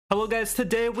Hello guys,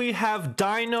 today we have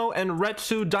Dino and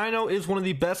Retsu. Dino is one of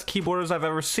the best keyboarders I've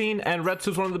ever seen, and Retsu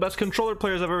is one of the best controller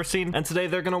players I've ever seen. And today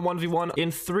they're gonna 1v1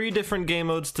 in 3 different game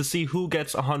modes to see who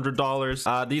gets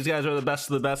 $100. These guys are the best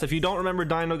of the best. If you don't remember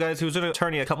Dino, guys, he was in a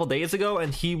tourney a couple days ago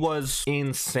and he was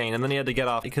insane. And then he had to get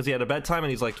off because he had a bedtime and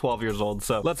he's like 12 years old.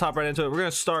 So let's hop right into it. We're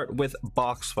gonna start with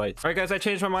box fights. All right, guys, I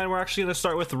changed my mind. We're actually gonna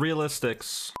start with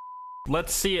realistics.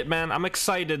 Let's see it, man. I'm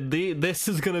excited. This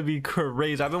is gonna be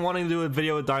crazy. I've been wanting to do a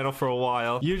video with Dino for a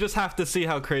while. You just have to see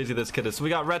how crazy this kid is. So we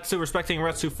got Retsu. We're spectating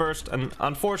Retsu first, and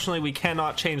unfortunately we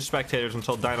cannot change spectators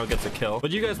until Dino gets a kill.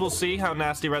 But you guys will see how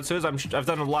nasty Retsu is. I've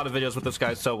done a lot of videos with this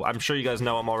guy, so I'm sure you guys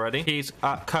know him already. He's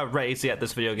crazy at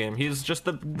this video game. He's just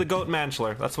the goat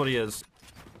manchler. That's what he is.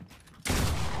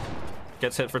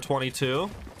 Gets hit for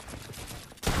 22.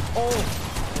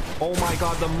 Oh my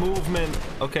god, the movement.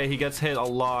 Okay, he gets hit a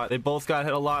lot. They both got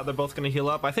hit a lot. They're both gonna heal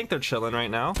up. I think they're chilling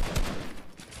right now.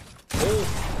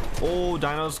 Oh,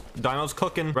 Dino's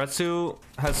cooking. Retsu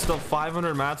has still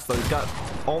 500 mats though. He's got,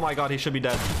 oh my god, he should be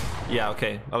dead. Yeah,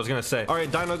 okay, I was gonna say. All right,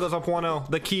 Dino goes up 1-0,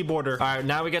 the keyboarder. All right,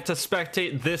 now we get to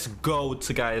spectate this goat,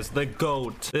 guys, the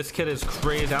goat. This kid is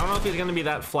crazy. I don't know if he's gonna be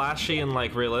that flashy and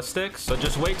like realistics, but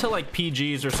just wait till like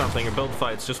PGs or something, or build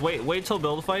fights. Just wait till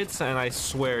build fights, and I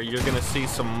swear you're gonna see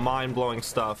some mind-blowing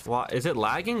stuff. Why is it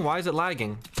lagging? Why is it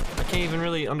lagging? I can't even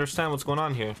really understand what's going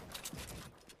on here.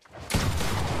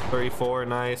 34,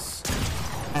 nice.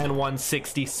 And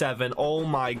 167. Oh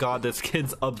my god, this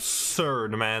kid's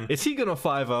absurd, man. Is he gonna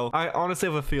 5-0? I honestly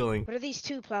have a feeling. What are these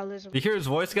two pluralism? You hear his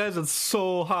voice, guys? It's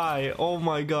so high. Oh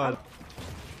my god.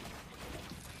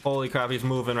 Holy crap, he's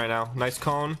moving right now. Nice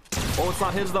cone. Oh, it's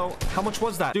not his though. How much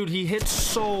was that? Dude, he hit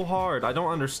so hard. I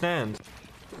don't understand.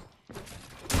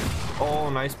 Oh,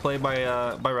 nice play by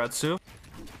Retsu.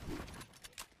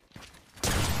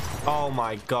 Oh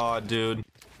my god, dude.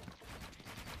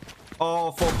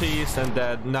 Oh, full piece and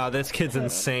dead. Nah, this kid's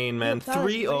insane, man.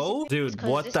 3-0? Dude,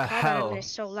 what the hell? Is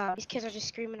so loud. These kids are just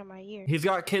screaming in my ear. He's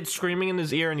got kids screaming in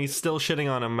his ear and he's still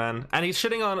shitting on him, man. And he's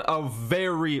shitting on a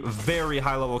very, very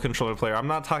high-level controller player. I'm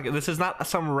not talking... This is not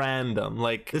some random.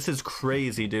 Like, this is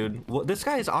crazy, dude. This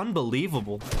guy is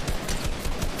unbelievable.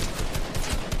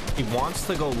 He wants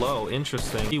to go low.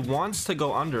 Interesting. He wants to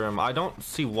go under him. I don't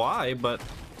see why, but...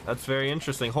 That's very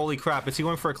interesting. Holy crap. Is he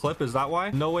going for a clip? Is that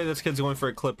why? No way this kid's going for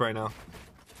a clip right now.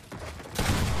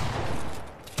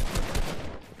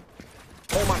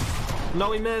 Oh my.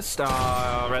 No, he missed.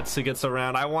 Retsu gets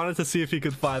around. I wanted to see if he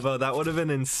could 5-0. That would have been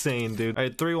insane, dude. All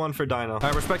right, 3-1 for Dino. All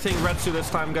right, respecting Retsu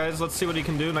this time, guys. Let's see what he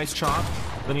can do. Nice chop.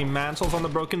 Then he mantles on the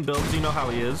broken builds. You know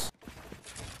how he is.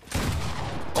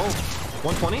 Oh,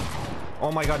 120?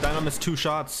 Oh my god, Dino missed 2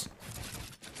 shots.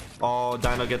 Oh,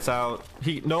 Dino gets out.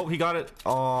 Nope, he got it.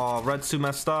 Oh, Retsu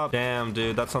messed up. Damn,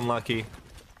 dude, that's unlucky.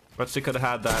 Retsu could have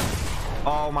had that.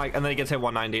 Oh my, and then he gets hit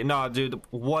 190. No, dude,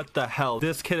 what the hell?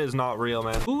 This kid is not real,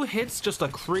 man. Who hits just a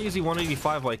crazy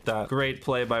 185 like that? Great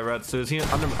play by Retsu. Is he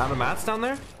out of mats down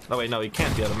there? Oh wait, no, he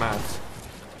can't be out of mats.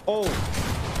 Oh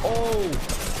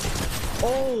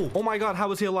my god, how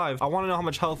is he alive? I want to know how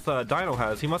much health Dino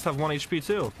has. He must have 1 HP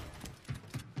too.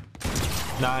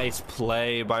 Nice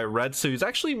play by Retsu. He's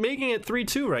actually making it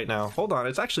 3-2 right now. Hold on,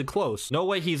 it's actually close. No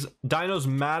way Dino's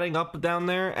matting up down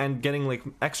there and getting like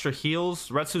extra heals.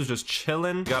 Retsu's just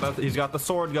chilling. He's got the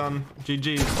sword gun.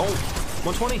 GG's. Oh,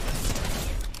 120.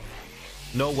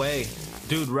 No way.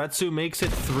 Dude, Retsu makes it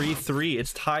 3-3.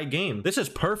 It's tie game. This is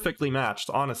perfectly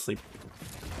matched, honestly.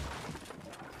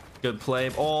 Good play.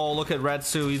 Oh, look at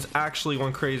Retsu. He's actually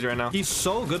going crazy right now. He's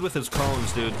so good with his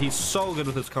cones, dude. He's so good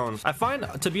with his cones. I find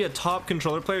to be a top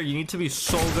controller player, you need to be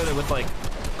so good at with like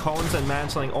cones and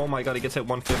mantling. Oh my god, he gets hit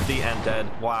 150 and dead.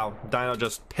 Wow. Dino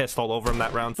just pissed all over him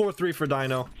that round. 4-3 for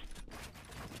Dino.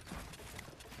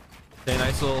 Okay,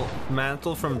 nice little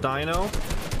mantle from Dino.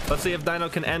 Let's see if Dino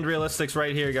can end realistics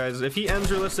right here, guys. If he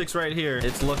ends realistics right here,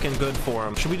 it's looking good for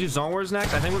him. Should we do Zone Wars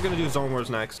next? I think we're gonna do Zone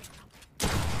Wars next.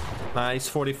 Nice,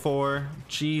 44.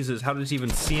 Jesus, how did he even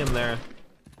see him there?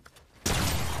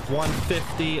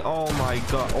 150. Oh my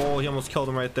god. Oh, he almost killed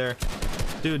him right there.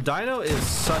 Dude, Dino is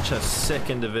such a sick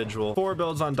individual. 4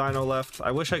 builds on Dino left.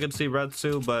 I wish I could see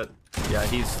Retsu, but yeah,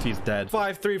 he's dead.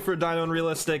 5-3 for Dino in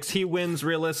realistics. He wins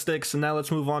realistics, and now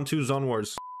let's move on to Zone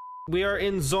Wars. We are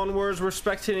in Zone Wars. We're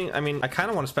spectating. I mean, I kind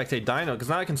of want to spectate Dino because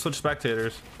now I can switch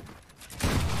spectators.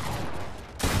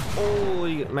 Oh,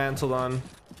 he get mantled on.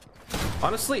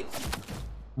 Honestly,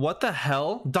 what the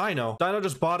hell? Dino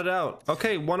just bought it out.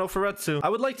 Okay, 1-0 for Retsu. I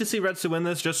would like to see Retsu win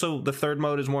this just so the third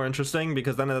mode is more interesting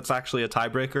because then it's actually a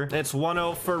tiebreaker. It's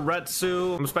 1-0 for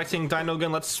Retsu. I'm expecting Dino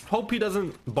again. Let's hope he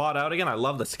doesn't bot out again. I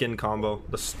love the skin combo.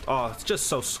 Oh, it's just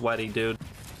so sweaty, dude.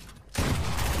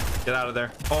 Get out of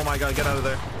there. Oh my god, get out of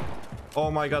there. Oh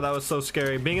my god, that was so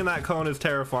scary. Being in that cone is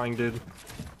terrifying, dude.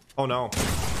 Oh no.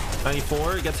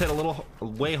 94 gets hit a little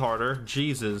way harder.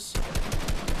 Jesus.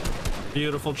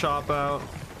 Beautiful chop out.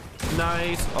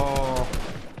 Nice. Oh,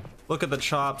 look at the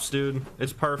chops, dude.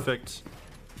 It's perfect.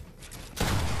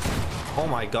 Oh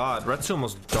my god, Retsu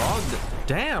almost dogged it.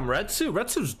 Damn,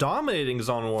 Retsu's dominating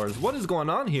Zone Wars. What is going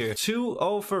on here?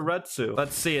 2-0 for Retsu.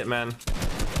 Let's see it, man.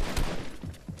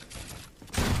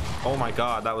 Oh my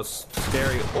god, that was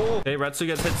scary. Oh, okay, Retsu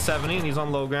gets hit 70 and he's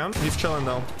on low ground. He's chilling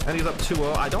though, and he's up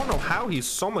 2-0. I don't know how he's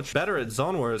so much better at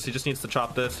Zone Wars. He just needs to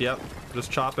chop this. Yep,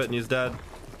 just chop it and he's dead.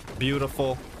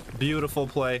 Beautiful, beautiful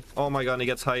play. Oh my god, and he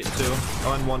gets height too.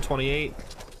 On 128.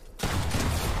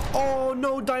 Oh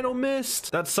no, Dino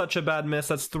missed. That's such a bad miss.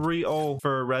 That's 3-0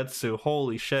 for Retsu.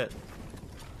 Holy shit.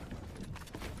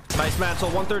 Nice mantle.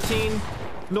 113.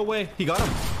 No way, he got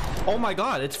him. Oh my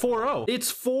god, it's 4-0.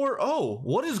 It's 4-0.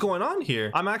 What is going on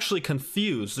here? I'm actually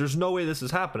confused. There's no way this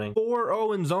is happening.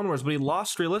 4-0 in Zone Wars, but he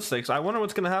lost realistics. I wonder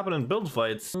what's gonna happen in build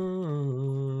fights.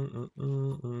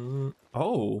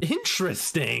 Oh,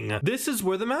 interesting. This is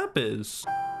where the map is.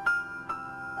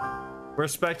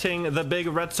 Respecting the big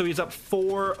Retsu, he's up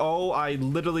 4-0. I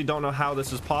literally don't know how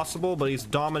this is possible, but he's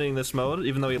dominating this mode,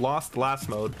 even though he lost last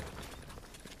mode.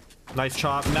 Nice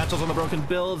chop. Mantles on the broken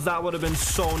builds. That would have been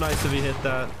so nice if he hit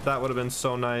that. That would have been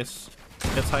so nice.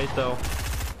 Gets height though.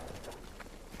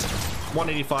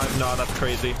 185. No, that's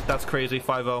crazy. That's crazy.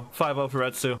 5-0. 5-0 for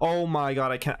Retsu. Oh my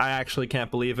god, I actually can't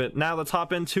believe it. Now let's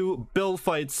hop into build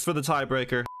fights for the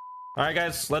tiebreaker. All right,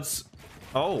 guys. Let's.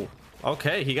 Oh.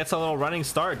 Okay, he gets a little running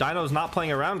start. Dino's not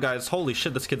playing around, guys. Holy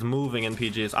shit, this kid's moving in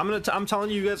PGs. I'm telling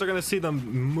you, you guys are gonna see them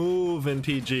move in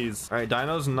PGs. All right,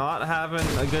 Dino's not having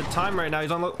a good time right now.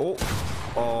 He's on the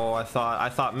oh, I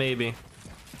thought maybe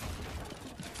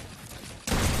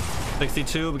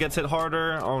 62 gets hit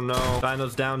harder. Oh no,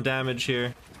 Dino's down damage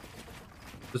here.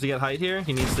 Does he get height here?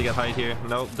 He needs to get height here.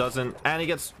 Nope, doesn't. And he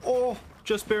gets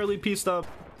just barely pieced up.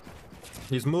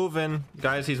 He's moving,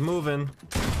 guys. He's moving.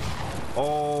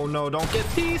 Oh no, don't get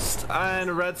pieced.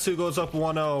 And Retsu goes up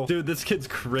 1-0. Dude, this kid's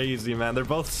crazy, man. They're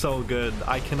both so good.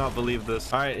 I cannot believe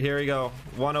this. All right, here we go.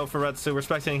 1-0 for Retsu.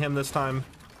 Respecting him this time.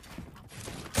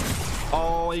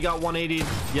 Oh, he got 180.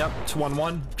 Yep, it's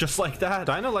 1-1. Just like that.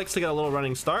 Dino likes to get a little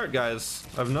running start, guys.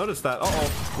 I've noticed that. Uh-oh,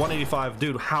 185.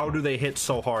 Dude, how do they hit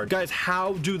so hard? Guys,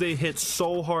 how do they hit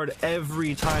so hard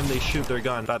every time they shoot their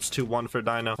gun? That's 2-1 for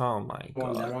Dino. Oh my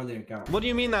god. That round didn't count. What do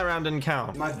you mean that round didn't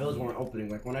count? My builds weren't opening.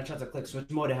 Like when I tried to click switch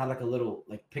mode, it had like a little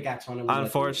like pickaxe on it.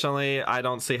 Unfortunately, I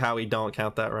don't see how we don't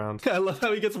count that round. I love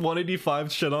how he gets 185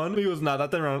 shit on. He was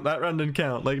not that round. That round didn't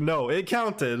count. Like, no, it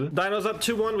counted. Dino's up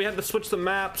 2-1. We had to switch the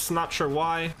maps. Not sure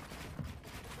why.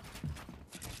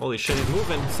 Holy shit, he's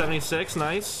moving. 76,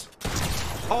 nice.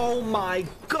 Oh my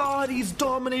god, he's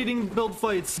dominating build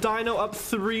fights. Dino up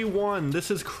 3-1.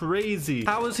 This is crazy.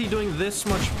 How is he doing this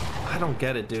much? I don't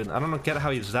get it, dude. I don't get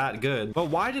how he's that good. But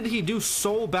why did he do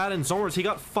so bad in Zone Wars? He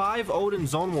got 5-0'd in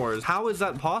Zone Wars. How is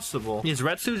that possible? Is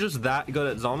Retsu just that good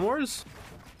at Zone Wars?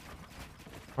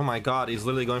 Oh my god, he's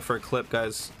literally going for a clip,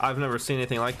 guys. I've never seen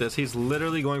anything like this. He's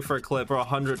literally going for a clip for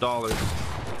 $100.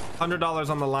 $100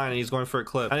 on the line and he's going for a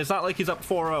clip. And it's not like he's up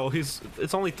 4-0.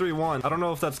 It's only 3-1. I don't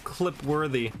know if that's clip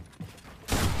worthy.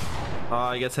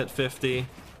 He gets hit 50.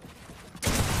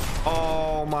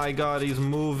 Oh my god, he's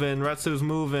moving. Retsu's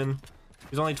moving.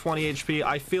 He's only 20 HP.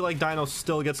 I feel like Dino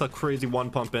still gets a crazy one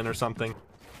pump in or something.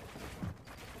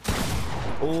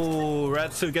 Oh,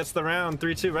 Retsu gets the round.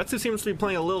 3-2. Retsu seems to be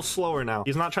playing a little slower now.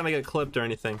 He's not trying to get clipped or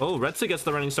anything. Oh, Retsu gets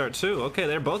the running start too. Okay,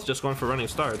 they're both just going for running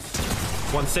starts.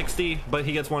 160, but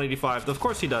he gets 185. Of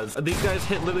course he does. These guys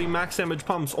hit literally max damage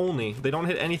pumps only. They don't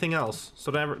hit anything else.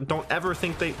 So don't ever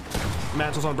think they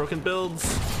mantles on broken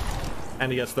builds.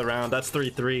 And he gets the round. That's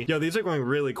 3-3. Yo, these are going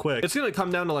really quick. It's gonna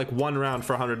come down to like one round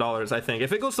for $100, I think.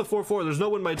 If it goes to 4-4, there's no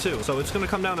win by 2. So it's gonna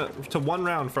come down to one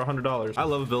round for $100. I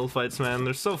love build fights, man.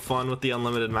 They're so fun with the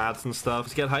unlimited mats and stuff.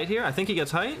 Does he get height here? I think he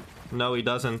gets height. No, he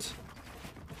doesn't.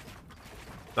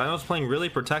 Dino's playing really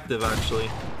protective, actually.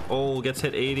 Oh, gets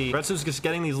hit 80. Retsu's just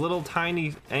getting these little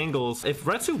tiny angles. If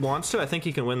Retsu wants to, I think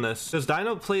he can win this. Because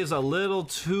Dino plays a little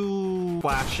too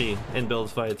flashy in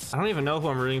build fights. I don't even know who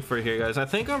I'm rooting for here, guys. I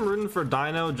think I'm rooting for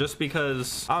Dino just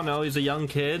because, I don't know, he's a young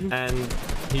kid and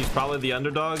he's probably the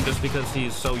underdog just because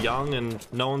he's so young and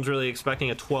no one's really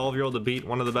expecting a 12-year-old to beat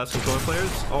one of the best controller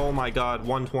players. Oh my god,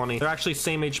 120. They're actually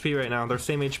same HP right now. They're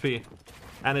same HP.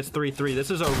 And it's 3-3. This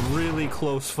is a really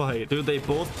close fight. Dude, they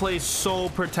both play so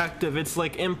protective. It's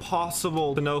like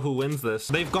impossible to know who wins this.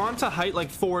 They've gone to height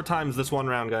like 4 times this one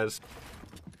round, guys.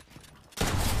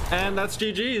 And that's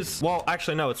GG's. Well,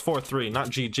 actually, no, it's 4-3, not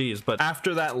GG's. But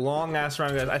after that long ass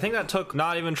round, guys, I think that took,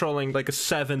 not even trolling, like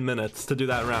 7 minutes to do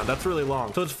that round. That's really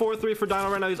long. So it's 4-3 for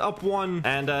Dino right now. He's up 1.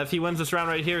 And if he wins this round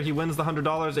right here, he wins the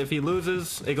 $100. If he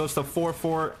loses, it goes to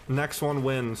 4-4. Next one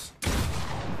wins.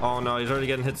 Oh no, he's already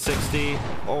getting hit 60.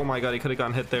 Oh my god, he could have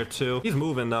gotten hit there too. He's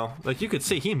moving though. Like you could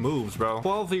see, he moves, bro.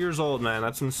 12 years old, man.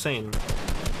 That's insane.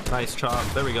 Nice chop.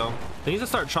 There we go. They need to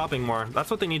start chopping more.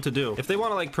 That's what they need to do. If they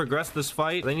want to like progress this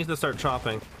fight, they need to start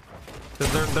chopping.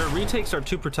 Because their retakes are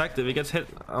too protective. He gets hit.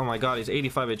 Oh my god, he's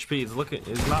 85 HP.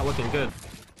 He's not looking good.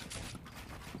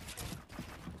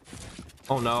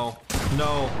 Oh no.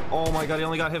 No. Oh my god, he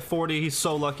only got hit 40. He's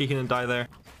so lucky he didn't die there.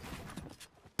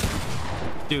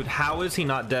 Dude, how is he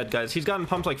not dead, guys? He's gotten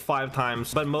pumped like 5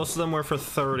 times, but most of them were for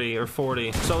 30 or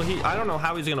 40. So I don't know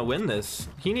how he's gonna win this.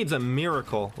 He needs a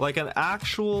miracle, like an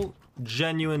actual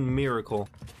genuine miracle.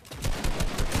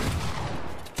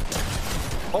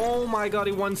 Oh my god,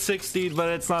 he won 60, but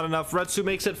it's not enough. Retsu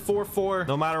makes it 4-4.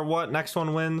 No matter what, next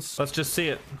one wins. Let's just see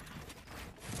it.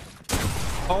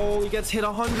 Oh, he gets hit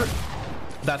 100.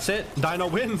 That's it. Dino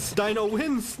wins. Dino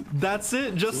wins. That's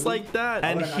it. Just like that.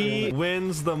 And he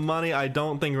wins the money. I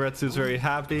don't think Retsu's very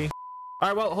happy.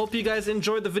 Alright, well, hope you guys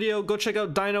enjoyed the video. Go check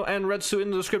out Dino and Retsu in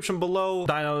the description below.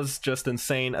 Dino's just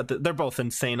insane. They're both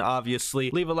insane, obviously.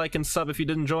 Leave a like and sub if you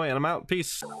did enjoy, and I'm out.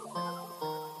 Peace.